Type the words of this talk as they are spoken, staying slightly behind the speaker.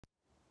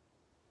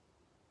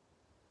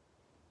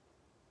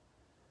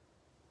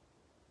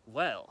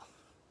Well,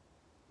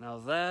 now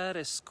that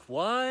is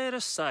quite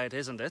a sight,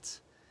 isn't it?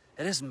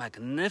 It is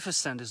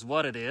magnificent is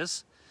what it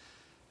is.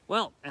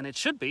 Well, and it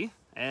should be.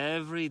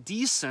 Every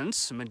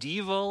decent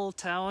medieval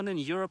town in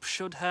Europe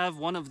should have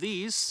one of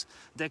these,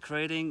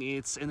 decorating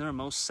its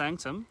innermost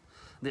sanctum,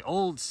 the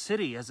old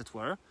city as it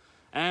were,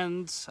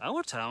 and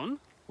our town,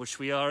 which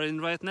we are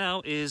in right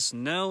now, is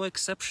no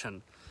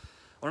exception.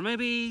 Or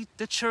maybe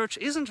the church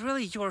isn't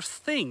really your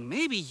thing.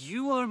 Maybe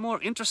you are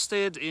more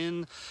interested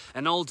in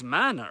an old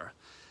manor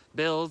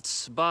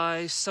built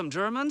by some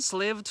Germans,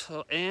 lived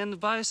in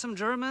by some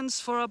Germans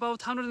for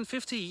about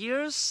 150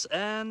 years,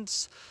 and,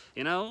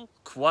 you know,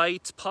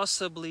 quite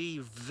possibly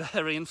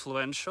very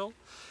influential.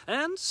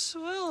 And,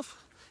 well,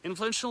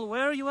 influential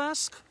where, you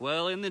ask?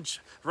 Well, in the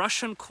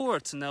Russian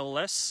court, no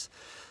less.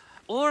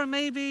 Or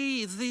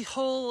maybe the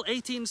whole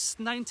 18th,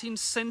 19th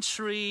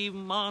century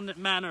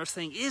manor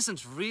thing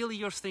isn't really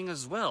your thing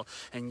as well,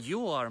 and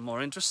you are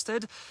more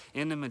interested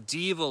in the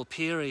medieval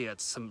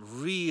period, some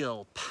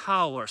real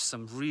power,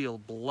 some real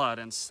blood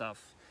and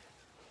stuff.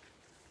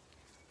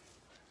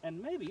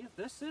 And maybe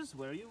this is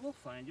where you will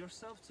find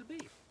yourself to be.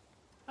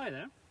 Hi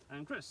there,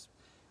 I'm Chris.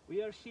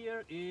 We are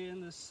here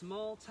in the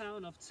small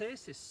town of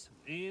Cēsis,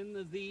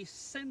 in the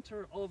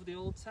center of the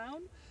old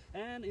town,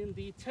 and in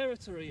the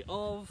territory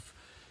of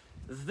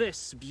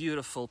this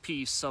beautiful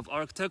piece of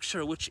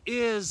architecture, which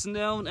is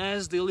known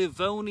as the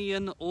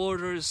Livonian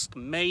Order's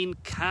main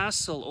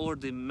castle, or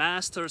the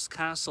Master's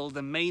Castle,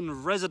 the main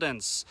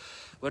residence,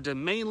 where the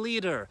main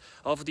leader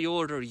of the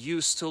order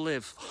used to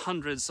live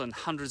hundreds and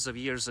hundreds of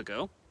years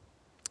ago.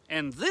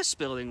 And this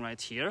building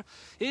right here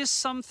is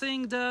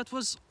something that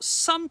was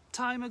some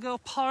time ago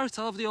part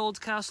of the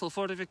old castle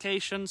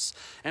fortifications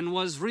and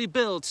was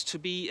rebuilt to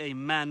be a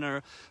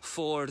manor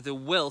for the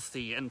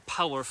wealthy and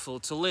powerful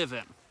to live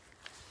in.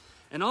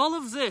 And all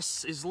of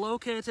this is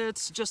located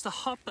just a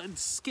hop and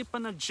skip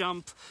and a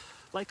jump,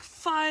 like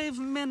 5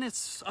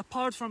 minutes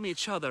apart from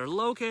each other,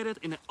 located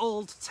in the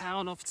old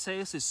town of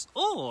Cēsis,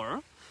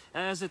 or,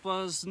 as it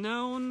was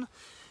known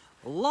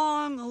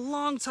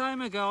long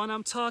time ago, and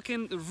I'm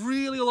talking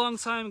really long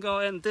time ago,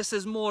 and this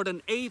is more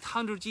than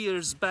 800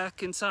 years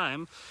back in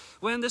time,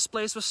 when this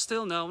place was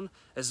still known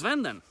as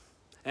Venden.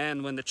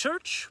 And when the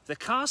church, the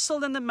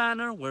castle and the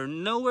manor were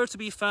nowhere to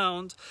be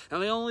found,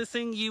 and the only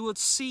thing you would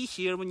see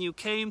here when you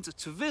came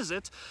to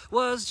visit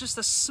was just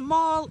a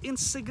small,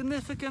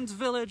 insignificant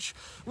village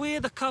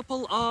with a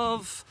couple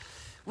of,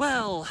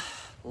 well,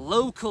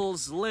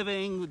 locals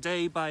living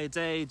day by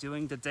day,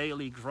 doing the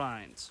daily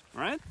grind,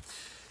 right?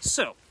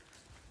 So,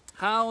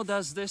 how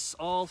does this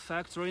all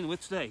factor in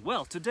with today?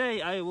 Well,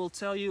 today I will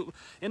tell you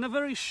in a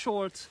very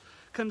short,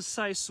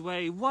 concise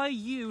way why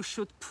you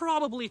should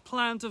probably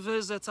plan to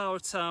visit our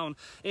town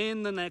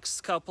in the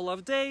next couple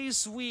of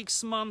days,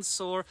 weeks, months,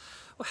 or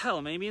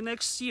hell, maybe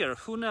next year,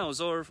 who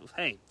knows? Or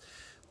hey,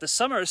 the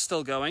summer is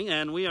still going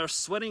and we are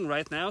sweating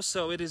right now,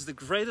 so it is the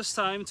greatest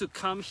time to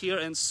come here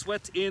and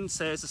sweat in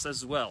Cēsis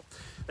as well.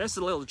 That's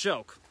a little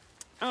joke.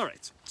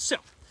 Alright, so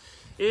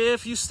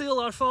if you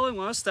still are following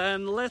us,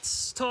 then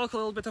let's talk a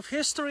little bit of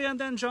history and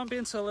then jump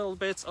into a little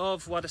bit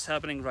of what is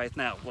happening right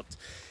now.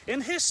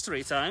 In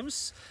history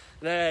times,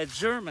 the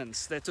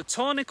Germans, the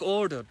Teutonic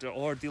Order,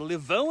 or the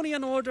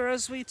Livonian Order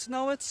as we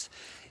know it,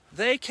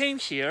 they came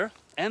here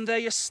and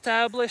they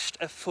established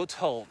a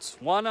foothold.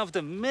 One of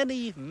the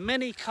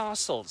many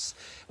castles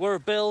were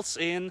built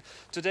in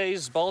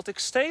today's Baltic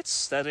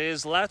states, that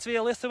is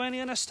Latvia,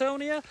 Lithuania, and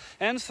Estonia,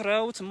 and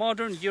throughout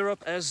modern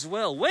Europe as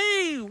well.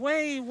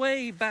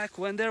 Way back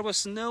when there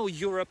was no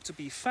Europe to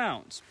be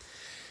found.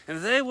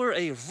 And they were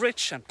a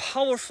rich and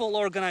powerful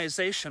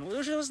organization,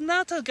 which was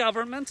not a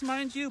government,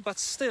 mind you, but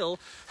still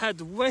had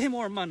way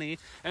more money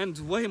and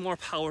way more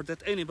power than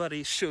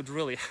anybody should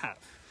really have.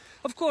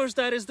 Of course,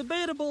 that is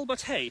debatable,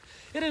 but hey,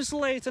 it is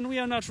late and we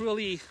are not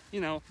really,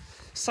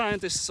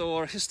 scientists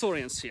or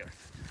historians here.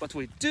 What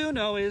we do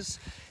know is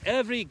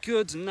every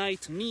good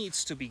knight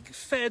needs to be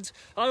fed,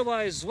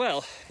 otherwise,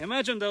 well,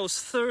 imagine those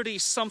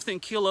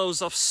 30-something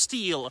kilos of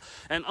steel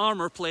and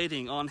armor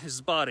plating on his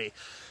body.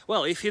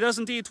 Well, if he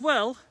doesn't eat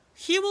well,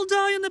 he will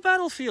die in the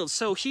battlefield.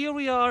 So here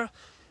we are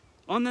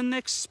on the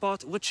next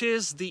spot, which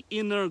is the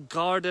inner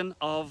garden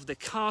of the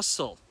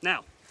castle.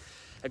 Now,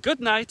 a good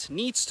knight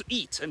needs to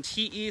eat, and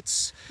he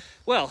eats,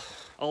 well,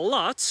 a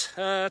lot,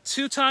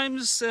 2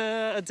 times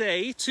a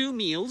day, 2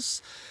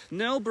 meals,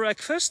 no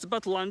breakfast,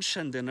 but lunch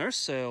and dinner,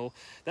 so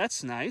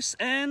that's nice,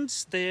 and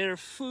their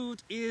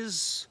food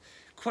is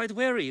quite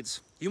varied.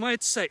 You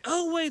might say,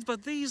 oh wait,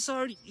 but these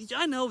are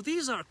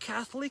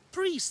Catholic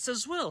priests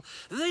as well.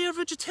 They are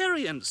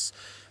vegetarians.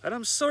 And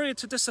I'm sorry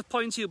to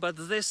disappoint you,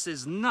 but this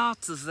is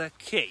not the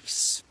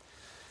case.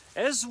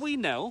 As we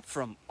know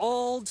from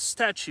old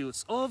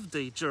statutes of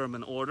the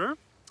German order,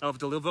 of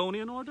the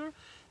Livonian Order,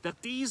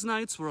 that these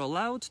knights were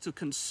allowed to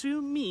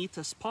consume meat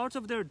as part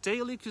of their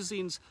daily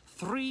cuisines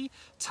 3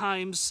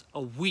 times a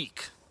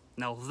week.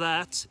 Now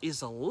that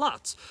is a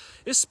lot,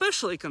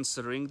 especially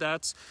considering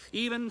that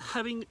even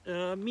having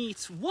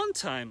meat 1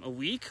 time a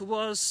week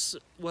was,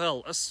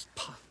 well, a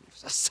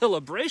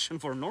celebration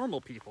for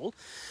normal people.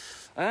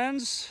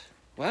 And,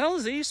 well,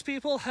 these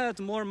people had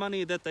more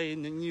money that they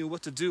knew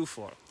what to do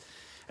for.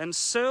 And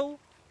so,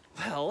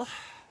 well,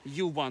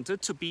 you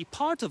wanted to be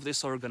part of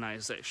this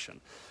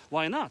organization.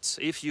 Why not?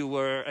 If you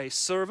were a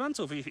servant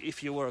or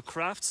if you were a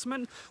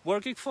craftsman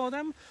working for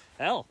them,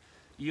 hell,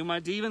 you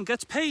might even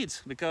get paid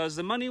because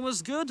the money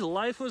was good,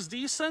 life was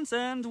decent,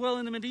 and, well,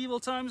 in the medieval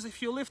times,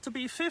 if you lived to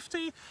be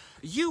 50,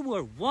 you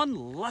were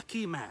one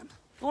lucky man.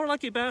 Or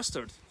lucky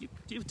bastard.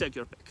 You take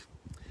your pick.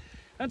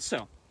 And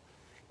so,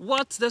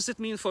 what does it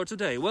mean for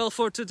today? Well,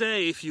 for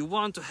today, if you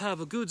want to have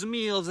a good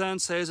meal, then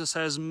Cēsis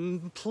has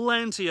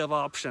plenty of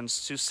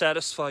options to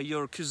satisfy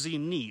your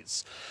cuisine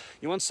needs.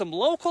 You want some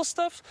local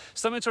stuff,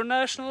 some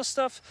international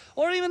stuff,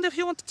 or even if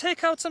you want to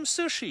take out some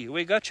sushi,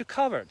 we got you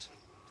covered.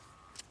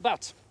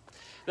 But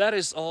that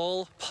is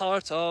all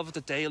part of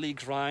the daily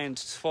grind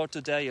for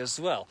today as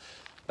well.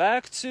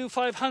 Back to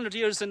 500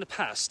 years in the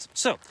past.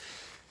 So,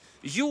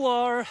 you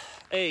are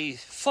a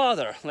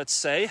father, let's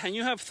say, and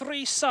you have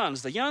 3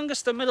 sons, the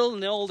youngest, the middle,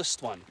 and the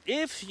oldest one.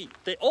 If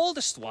the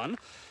oldest one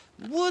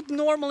would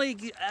normally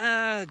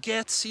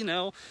get, you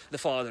know, the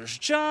father's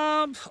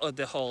job, or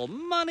the whole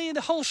money,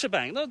 the whole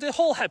shebang, the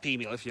whole happy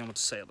meal, if you want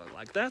to say it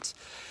like that.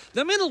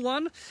 The middle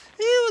one,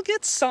 he will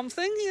get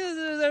something.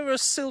 There will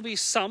still be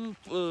some,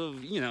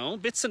 you know,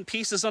 bits and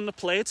pieces on the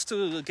plate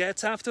to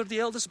get after the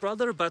eldest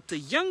brother, but the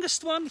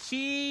youngest one,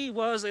 he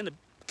was in a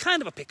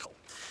kind of a pickle.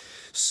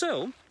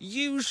 So,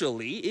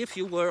 usually, if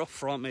you were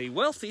from a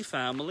wealthy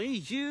family,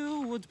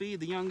 you would be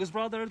the youngest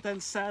brother,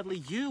 then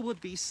sadly you would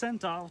be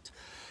sent out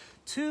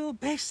to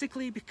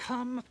basically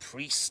become a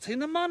priest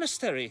in a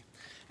monastery.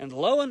 And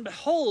lo and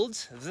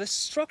behold, the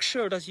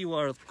structure that you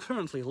are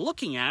currently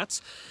looking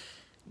at,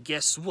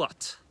 guess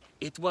what?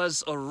 It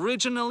was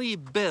originally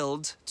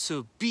built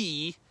to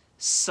be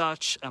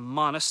such a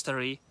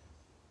monastery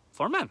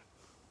for men.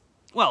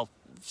 Well,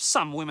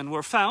 some women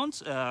were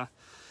found,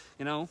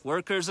 you know,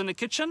 workers in the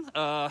kitchen.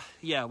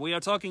 Yeah, we are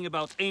talking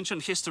about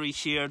ancient history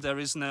here. There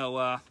is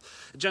no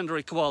gender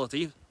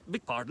equality.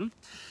 Big pardon.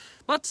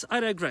 But I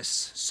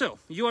digress. So,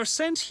 you are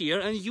sent here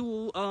and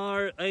you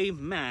are a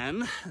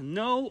man,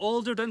 no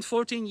older than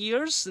 14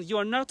 years. You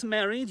are not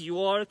married.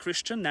 You are a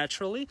Christian,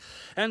 naturally.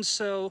 And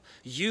so,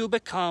 you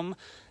become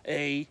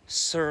a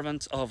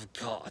servant of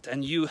God.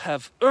 And you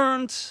have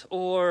earned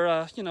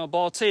or, you know,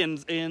 bought in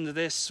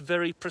this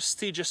very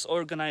prestigious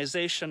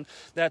organization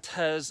that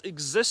has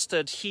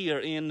existed here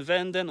in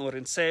Venden or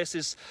in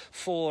Cēsis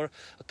for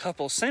a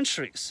couple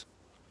centuries.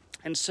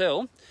 And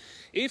so,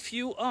 if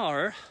you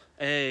are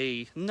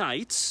a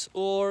knight,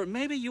 or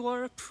maybe you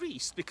are a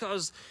priest,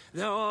 because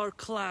there are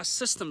class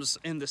systems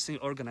in this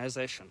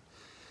organization.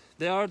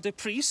 There are the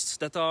priests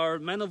that are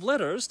men of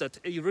letters, that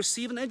you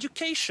receive an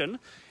education,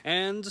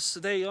 and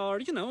they are,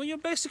 you know, your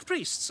basic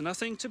priests,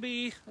 nothing to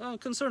be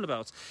concerned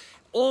about.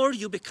 Or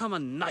you become a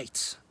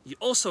knight. You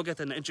also get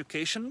an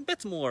education, a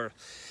bit more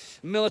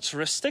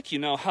militaristic. You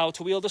know how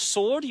to wield a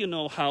sword, you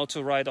know how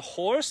to ride a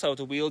horse, how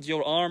to wield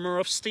your armor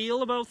of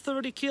steel, about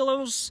 30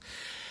 kilos.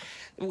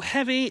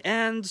 Heavy,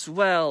 and,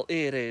 well,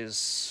 it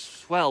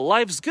is, well,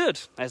 life's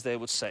good, as they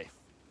would say.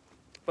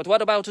 But what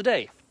about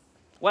today?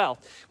 Well,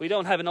 we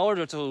don't have an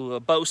order to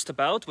boast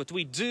about, but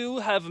we do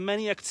have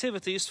many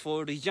activities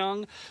for the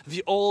young,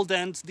 the old,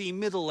 and the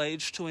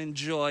middle-aged to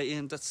enjoy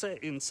in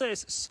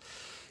Cēsis.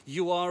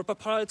 You are a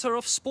proprietor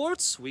of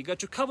sports, we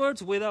got you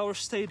covered with our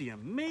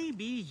stadium.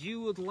 Maybe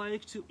you would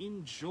like to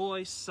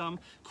enjoy some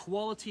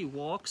quality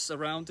walks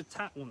around the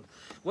town.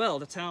 Well,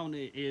 the town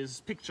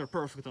is picture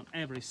perfect on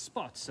every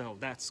spot, so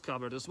that's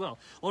covered as well.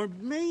 Or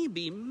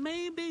maybe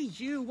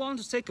you want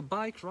to take a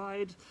bike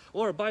ride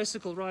or a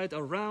bicycle ride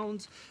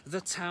around the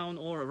town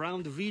or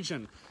around the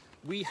region.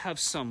 We have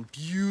some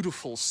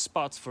beautiful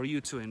spots for you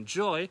to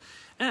enjoy,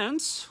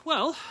 and,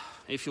 well,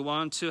 if you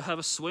want to have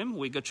a swim,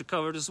 we got you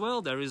covered as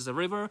well. There is a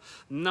river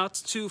not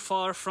too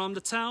far from the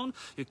town.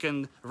 You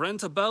can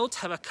rent a boat,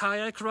 have a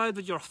kayak ride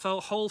with your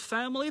whole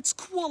family. It's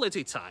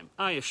quality time,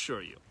 I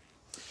assure you.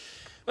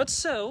 But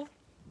so,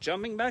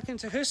 jumping back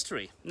into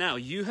history. Now,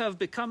 you have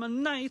become a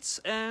knight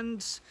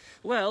and,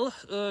 well,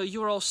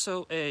 you're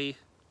also a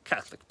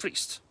Catholic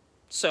priest.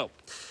 So,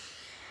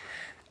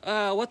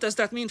 what does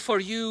that mean for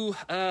you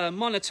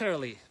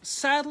monetarily?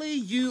 Sadly,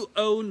 you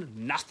own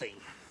nothing.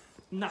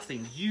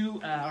 Nothing. You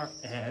are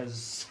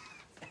as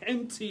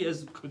empty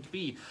as could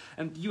be.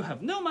 And you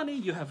have no money,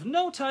 you have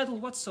no title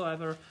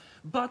whatsoever,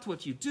 but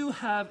what you do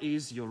have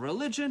is your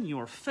religion,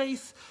 your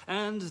faith,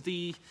 and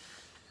the,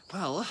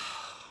 well,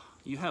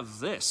 you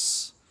have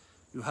this.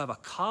 You have a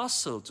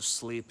castle to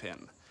sleep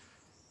in.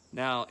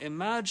 Now,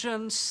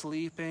 imagine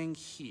sleeping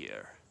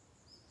here.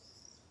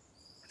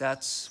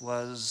 That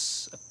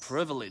was a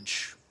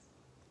privilege.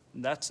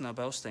 That's no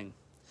boasting.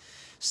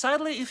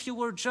 Sadly, if you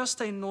were just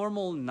a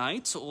normal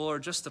knight or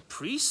just a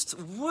priest,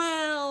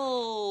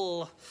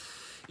 well,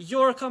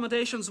 your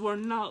accommodations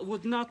would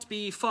not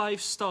be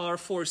 5-star,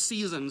 4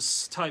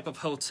 seasons type of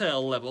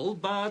hotel level,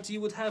 but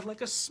you would have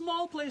like a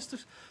small place to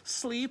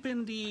sleep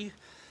in the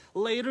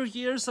later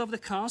years of the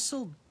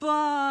castle,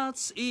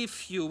 but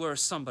if you were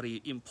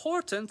somebody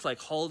important, like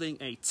holding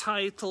a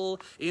title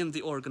in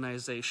the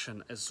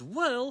organization as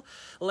well,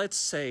 let's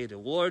say the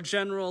war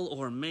general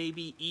or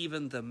maybe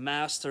even the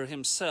master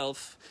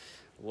himself,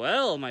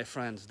 well, my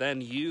friend,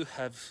 then you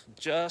have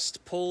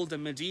just pulled a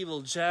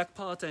medieval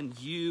jackpot and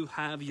you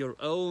have your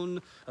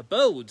own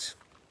abode.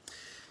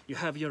 You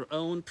have your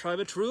own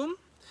private room.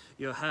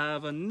 You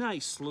have a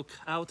nice look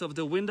out of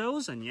the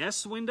windows, and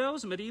yes,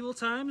 windows, medieval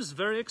times,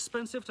 very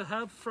expensive to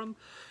have from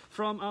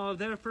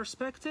their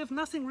perspective.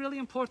 Nothing really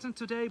important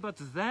today, but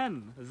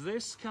then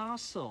this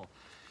castle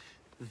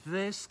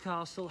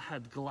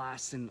had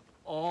glass in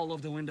all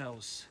of the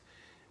windows.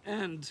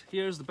 And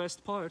here's the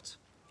best part,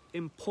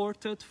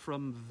 imported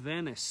from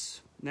Venice.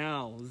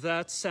 Now,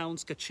 that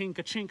sounds ka-ching,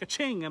 ka-ching,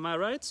 ka-ching, am I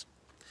right?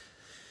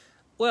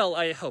 Well,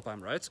 I hope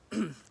I'm right.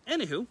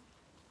 Anywho,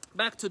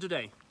 back to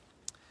today.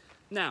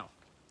 Now,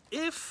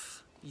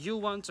 if you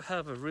want to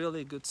have a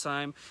really good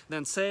time,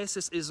 then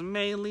Cēsis is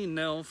mainly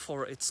known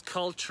for its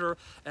culture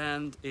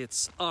and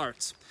its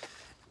art.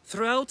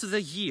 Throughout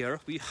the year,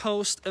 we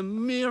host a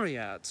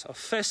myriad of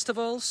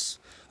festivals,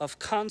 of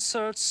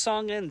concerts,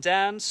 song and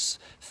dance,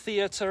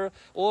 theater,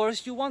 or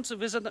if you want to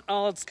visit an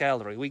arts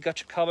gallery, we got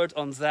you covered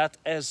on that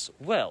as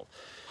well.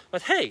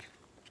 But hey,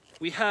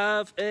 we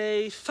have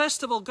a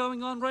festival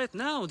going on right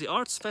now, the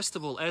Arts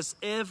Festival, as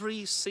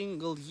every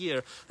single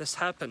year this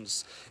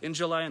happens in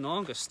July and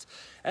August.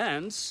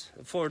 And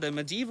for the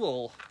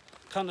medieval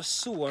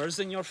connoisseurs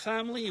in your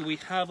family, we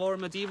have our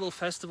medieval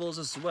festivals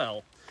as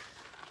well.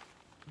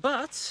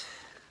 But,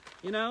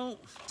 you know,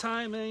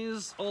 time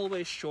is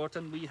always short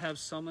and we have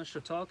so much to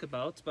talk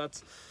about,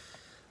 but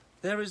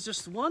there is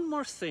just one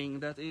more thing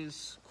that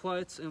is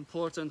quite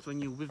important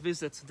when you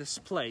visit this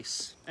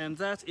place, and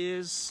that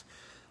is,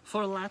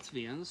 for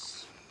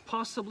Latvians,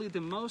 possibly the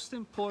most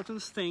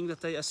important thing that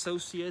they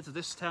associate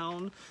this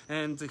town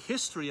and the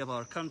history of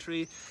our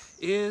country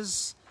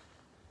is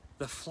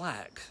the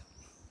flag.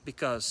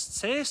 Because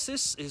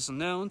Cēsis is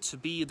known to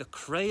be the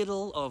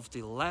cradle of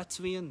the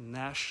Latvian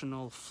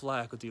national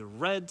flag, the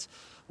red,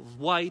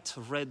 white,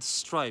 red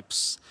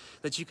stripes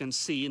that you can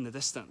see in the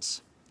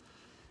distance.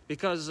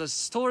 Because the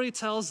story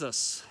tells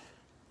us,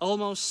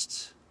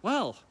 almost,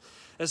 well,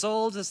 as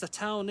old as the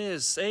town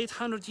is,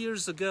 800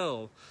 years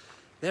ago,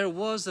 there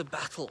was a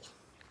battle,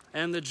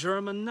 and the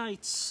German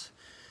knights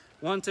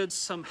wanted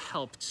some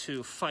help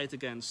to fight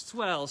against,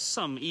 well,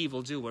 some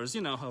evildoers.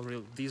 You know how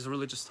these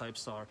religious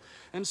types are.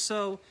 And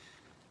so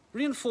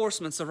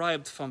reinforcements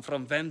arrived from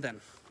Venden,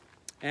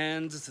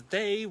 and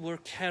they were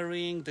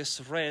carrying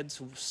this red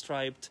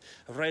striped,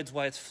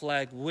 red-white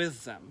flag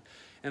with them.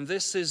 And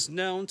this is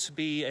known to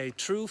be a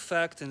true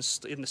fact in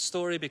the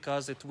story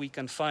because we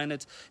can find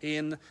it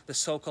in the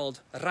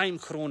so-called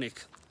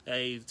Reimchronik,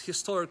 a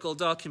historical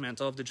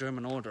document of the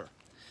German order.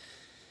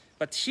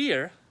 But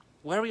here,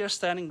 where we are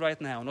standing right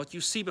now, and what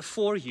you see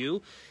before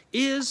you,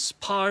 is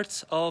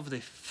part of the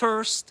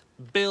first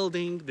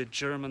building the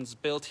Germans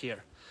built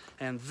here.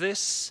 And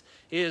this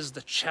is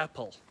the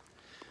chapel.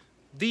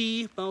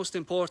 The most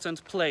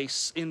important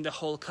place in the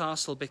whole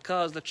castle,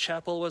 because the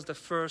chapel was the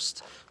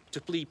first to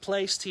be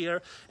placed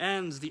here,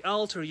 and the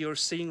altar you're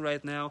seeing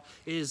right now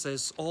is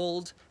as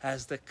old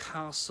as the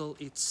castle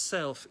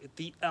itself.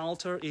 The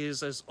altar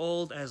is as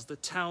old as the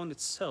town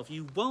itself.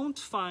 You won't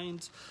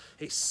find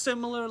a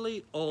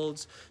similarly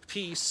old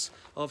piece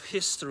of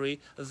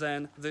history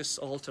than this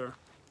altar.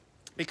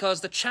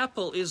 Because the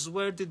chapel is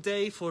where the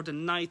day for the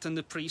knight and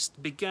the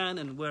priest began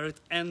and where it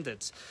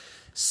ended.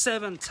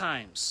 7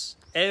 times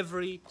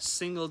every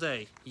single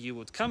day you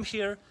would come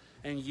here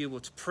and you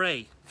would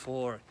pray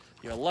for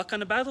your luck on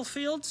the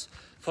battlefield,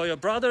 for your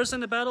brothers in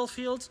the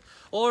battlefield,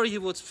 or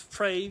you would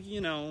pray, you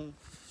know,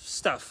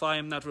 stuff. I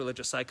am not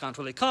religious, I can't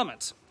really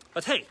comment.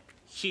 But hey,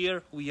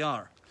 here we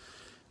are.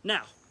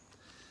 Now,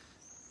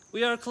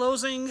 we are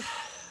closing,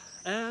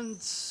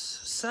 and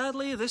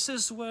sadly, this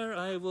is where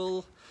I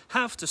will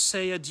have to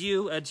say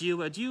adieu,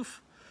 adieu, adieu.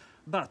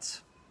 But,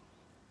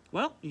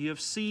 well,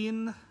 you've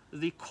seen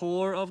the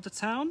core of the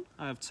town.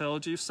 I've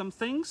told you some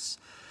things.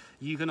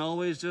 You can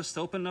always just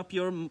open up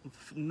your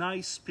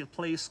nice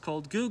place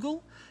called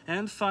Google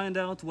and find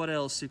out what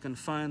else you can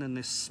find in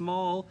this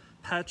small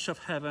patch of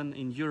heaven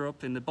in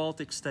Europe, in the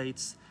Baltic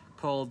states,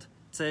 called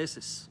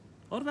Cēsis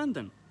or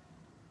Venden.